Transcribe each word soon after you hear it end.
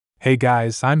Hey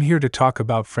guys, I'm here to talk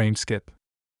about frame skip.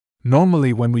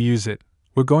 Normally when we use it,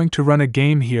 we're going to run a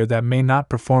game here that may not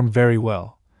perform very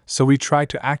well, so we try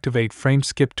to activate frame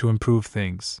skip to improve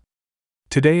things.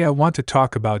 Today I want to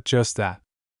talk about just that.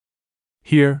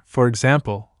 Here, for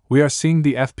example, we are seeing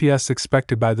the FPS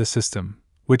expected by the system,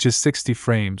 which is 60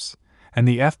 frames, and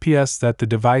the FPS that the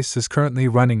device is currently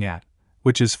running at,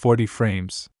 which is 40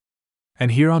 frames.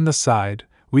 And here on the side,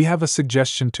 we have a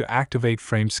suggestion to activate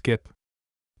frame skip.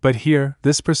 But here,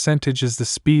 this percentage is the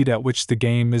speed at which the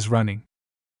game is running.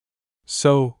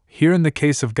 So, here in the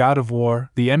case of God of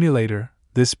War, the emulator,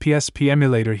 this PSP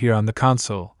emulator here on the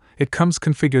console, it comes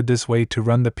configured this way to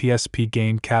run the PSP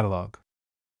game catalog.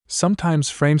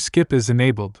 Sometimes frame skip is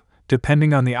enabled,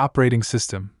 depending on the operating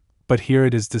system, but here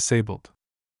it is disabled.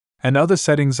 And other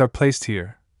settings are placed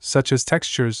here, such as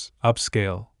textures,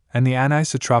 upscale, and the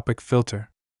anisotropic filter.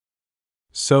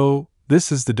 So,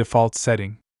 this is the default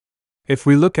setting. If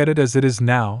we look at it as it is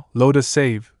now, load a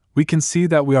save, we can see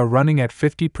that we are running at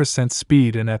 50%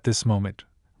 speed and at this moment,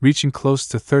 reaching close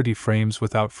to 30 frames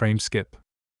without frame skip.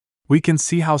 We can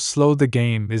see how slow the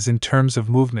game is in terms of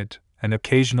movement and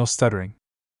occasional stuttering.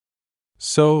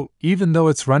 So, even though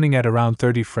it's running at around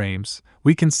 30 frames,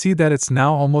 we can see that it's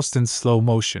now almost in slow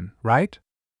motion, right?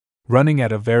 Running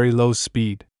at a very low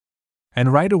speed.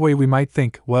 And right away we might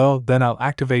think, well, then I'll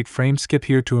activate frame skip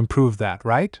here to improve that,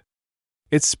 right?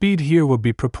 Its speed here will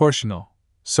be proportional,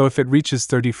 so if it reaches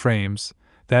 30 frames,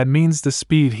 that means the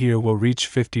speed here will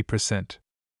reach 50%.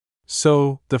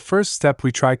 So, the first step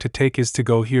we try to take is to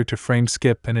go here to frame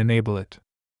skip and enable it.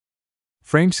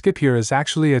 Frame skip here is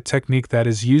actually a technique that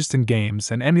is used in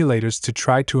games and emulators to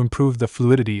try to improve the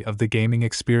fluidity of the gaming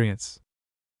experience.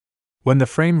 When the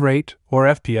frame rate, or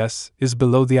FPS, is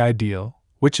below the ideal,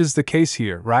 which is the case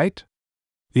here, right?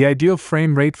 The ideal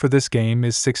frame rate for this game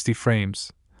is 60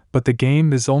 frames. But the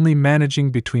game is only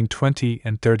managing between 20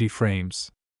 and 30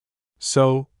 frames.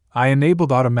 So, I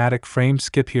enabled automatic frame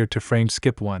skip here to frame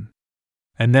skip 1.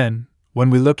 And then, when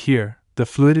we look here, the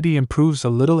fluidity improves a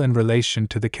little in relation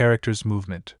to the character's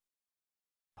movement.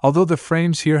 Although the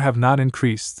frames here have not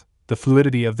increased, the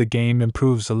fluidity of the game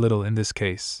improves a little in this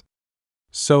case.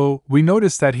 So, we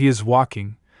notice that he is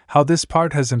walking, how this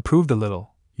part has improved a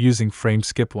little, using frame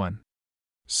skip 1.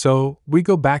 So, we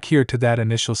go back here to that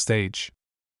initial stage.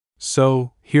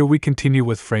 So, here we continue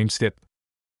with frame skip.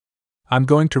 I'm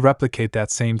going to replicate that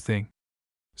same thing.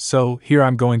 So, here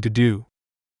I'm going to do.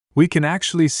 We can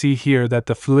actually see here that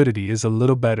the fluidity is a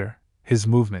little better, his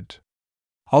movement.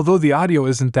 Although the audio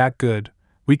isn't that good,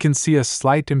 we can see a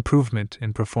slight improvement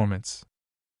in performance.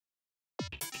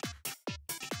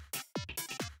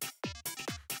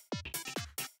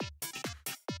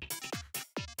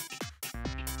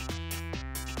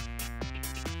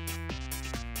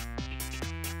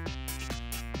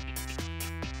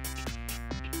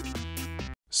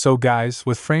 So guys,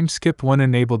 with frame skip 1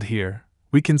 enabled here,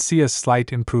 we can see a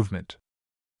slight improvement.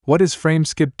 What is frame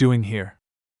skip doing here?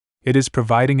 It is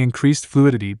providing increased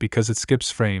fluidity because it skips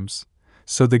frames,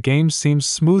 so the game seems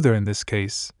smoother in this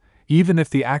case, even if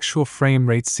the actual frame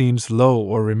rate seems low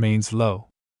or remains low.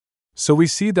 So we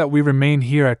see that we remain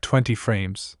here at 20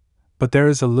 frames, but there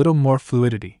is a little more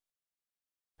fluidity.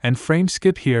 And frame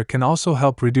skip here can also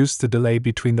help reduce the delay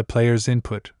between the player's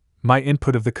input, my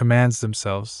input of the commands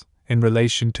themselves, in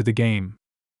relation to the game.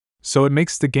 So it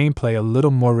makes the gameplay a little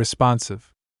more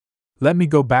responsive. Let me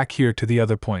go back here to the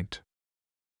other point.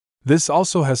 This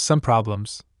also has some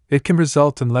problems. It can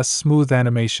result in less smooth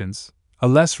animations, a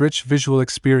less rich visual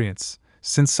experience,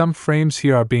 since some frames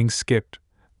here are being skipped,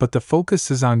 but the focus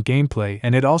is on gameplay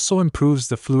and it also improves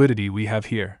the fluidity we have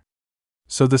here.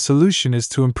 So the solution is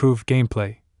to improve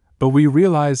gameplay, but we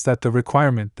realize that the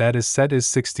requirement that is set is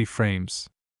 60 frames.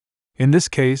 In this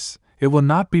case, it will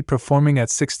not be performing at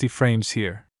 60 frames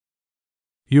here.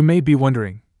 You may be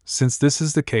wondering, since this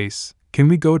is the case, can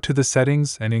we go to the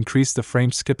settings and increase the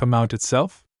frame skip amount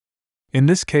itself? In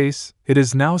this case, it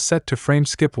is now set to frame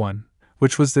skip 1,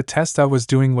 which was the test I was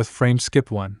doing with frame skip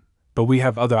 1, but we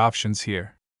have other options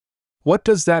here. What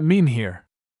does that mean here?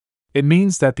 It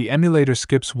means that the emulator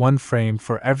skips 1 frame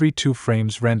for every 2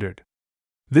 frames rendered.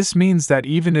 This means that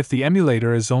even if the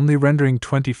emulator is only rendering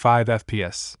 25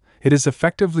 FPS, it is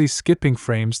effectively skipping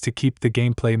frames to keep the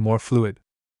gameplay more fluid.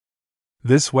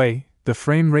 This way, the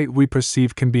frame rate we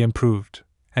perceive can be improved,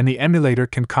 and the emulator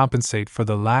can compensate for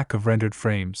the lack of rendered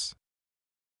frames.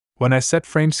 When I set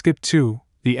frame skip 2,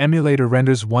 the emulator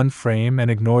renders 1 frame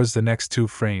and ignores the next 2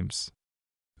 frames.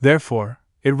 Therefore,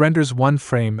 it renders 1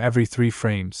 frame every 3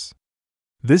 frames.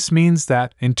 This means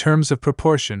that, in terms of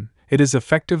proportion, it is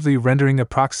effectively rendering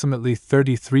approximately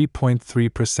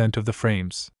 33.3% of the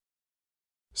frames.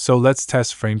 So let's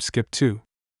test frame skip 2.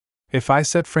 If I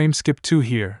set frame skip 2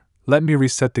 here, let me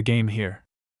reset the game here.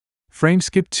 Frame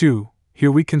skip 2,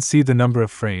 here we can see the number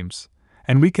of frames,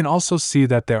 and we can also see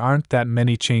that there aren't that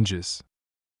many changes.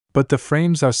 But the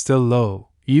frames are still low,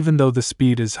 even though the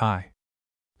speed is high.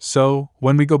 So,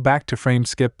 when we go back to frame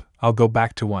skip, I'll go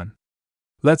back to 1.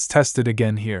 Let's test it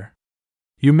again here.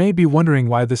 You may be wondering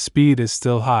why the speed is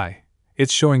still high.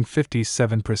 It's showing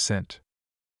 57%.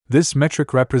 This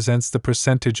metric represents the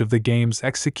percentage of the game's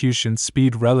execution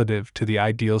speed relative to the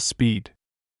ideal speed.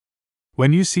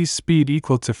 When you see speed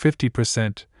equal to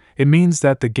 50%, it means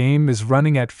that the game is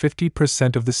running at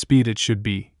 50% of the speed it should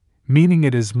be, meaning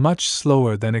it is much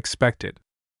slower than expected.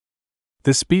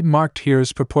 The speed marked here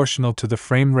is proportional to the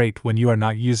frame rate when you are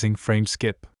not using frame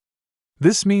skip.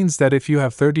 This means that if you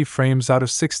have 30 frames out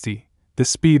of 60, the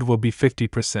speed will be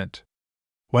 50%.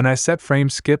 When I set frame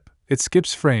skip, it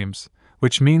skips frames,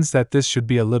 which means that this should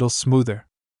be a little smoother.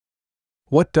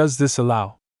 What does this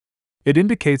allow? It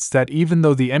indicates that even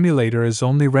though the emulator is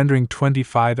only rendering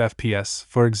 25 FPS,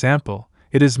 for example,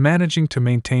 it is managing to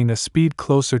maintain a speed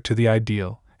closer to the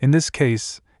ideal, in this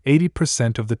case,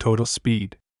 80% of the total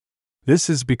speed.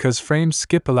 This is because frame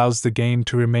skip allows the game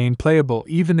to remain playable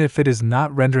even if it is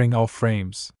not rendering all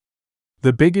frames.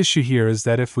 The big issue here is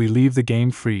that if we leave the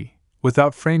game free,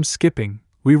 without frame skipping,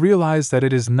 we realize that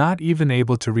it is not even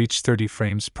able to reach 30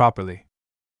 frames properly.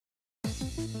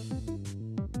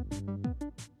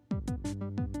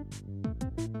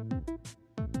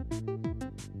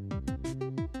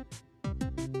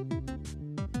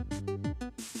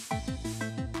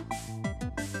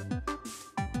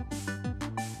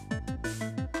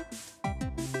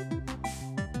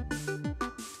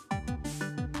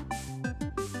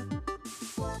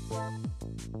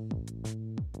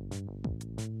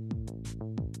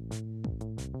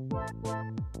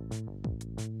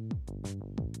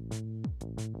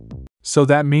 So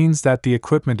that means that the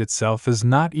equipment itself is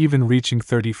not even reaching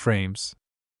 30 frames.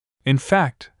 In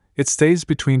fact, it stays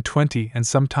between 20 and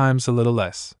sometimes a little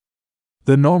less.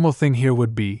 The normal thing here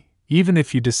would be, even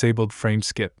if you disabled frame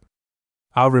skip.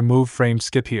 I'll remove frame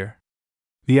skip here.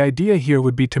 The idea here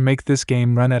would be to make this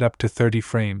game run at up to 30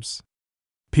 frames.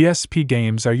 PSP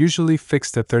games are usually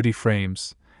fixed at 30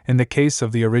 frames, in the case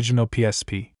of the original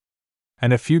PSP.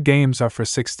 And a few games are for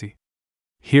 60.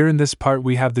 Here in this part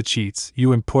we have the cheats,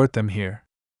 you import them here.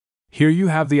 Here you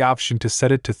have the option to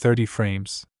set it to 30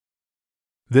 frames.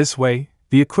 This way,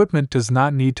 the equipment does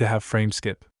not need to have frame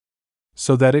skip,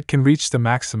 so that it can reach the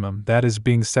maximum that is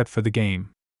being set for the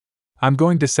game. I'm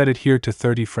going to set it here to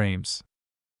 30 frames.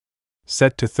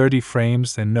 Set to 30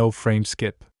 frames and no frame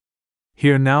skip.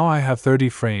 Here now I have 30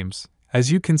 frames.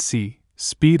 As you can see,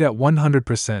 speed at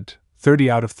 100%,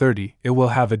 30 out of 30, it will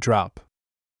have a drop.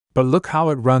 But look how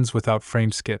it runs without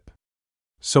frame skip.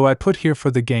 So I put here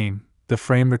for the game, the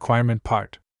frame requirement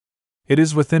part. It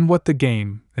is within what the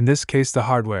game, in this case the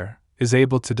hardware, is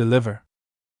able to deliver,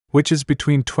 which is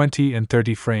between 20 and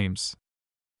 30 frames.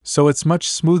 So it's much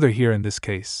smoother here in this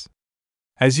case.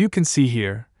 As you can see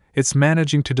here, it's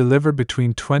managing to deliver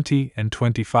between 20 and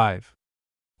 25.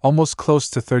 Almost close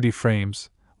to 30 frames,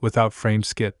 without frame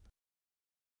skip.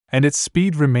 And its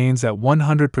speed remains at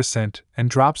 100% and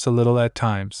drops a little at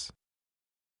times.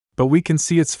 But we can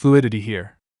see its fluidity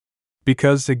here.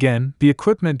 Because, again, the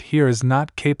equipment here is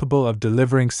not capable of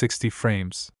delivering 60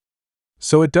 frames.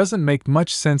 So it doesn't make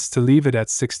much sense to leave it at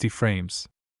 60 frames.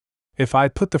 If I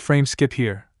put the frame skip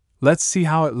here, let's see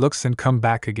how it looks and come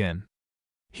back again.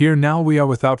 Here now we are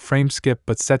without frame skip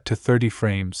but set to 30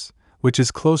 frames, which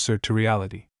is closer to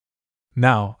reality.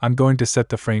 Now, I'm going to set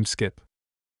the frame skip.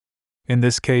 In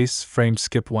this case, frame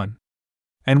skip 1.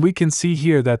 And we can see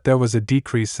here that there was a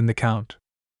decrease in the count.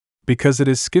 Because it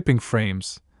is skipping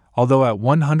frames, although at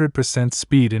 100%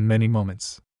 speed in many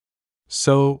moments.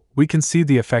 So, we can see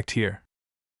the effect here.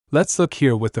 Let's look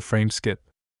here with the frame skip.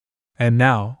 And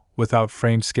now, without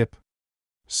frame skip.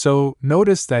 So,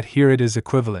 notice that here it is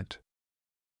equivalent.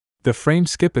 The frame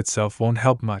skip itself won't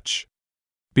help much,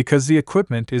 because the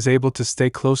equipment is able to stay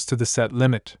close to the set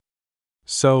limit.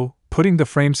 So, putting the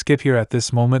frame skip here at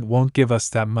this moment won't give us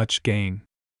that much gain,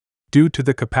 due to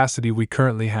the capacity we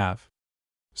currently have.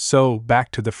 So, back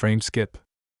to the frame skip.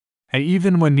 And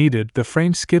even when needed, the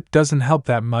frame skip doesn't help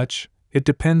that much, it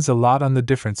depends a lot on the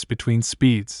difference between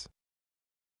speeds.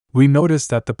 We notice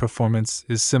that the performance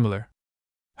is similar.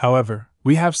 However,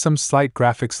 we have some slight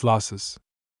graphics losses.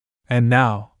 And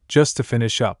now, just to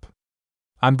finish up,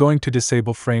 I'm going to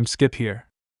disable frame skip here.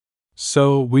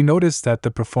 So, we notice that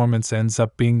the performance ends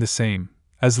up being the same,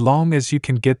 as long as you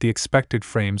can get the expected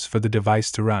frames for the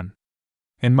device to run.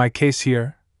 In my case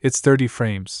here, it's 30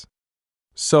 frames.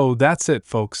 So that's it,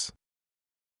 folks.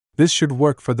 This should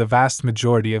work for the vast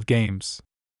majority of games.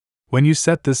 When you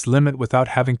set this limit without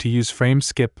having to use frame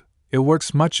skip, it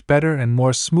works much better and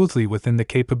more smoothly within the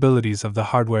capabilities of the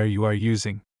hardware you are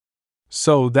using.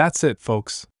 So that's it,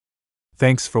 folks.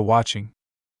 Thanks for watching.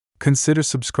 Consider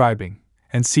subscribing,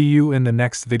 and see you in the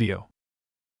next video.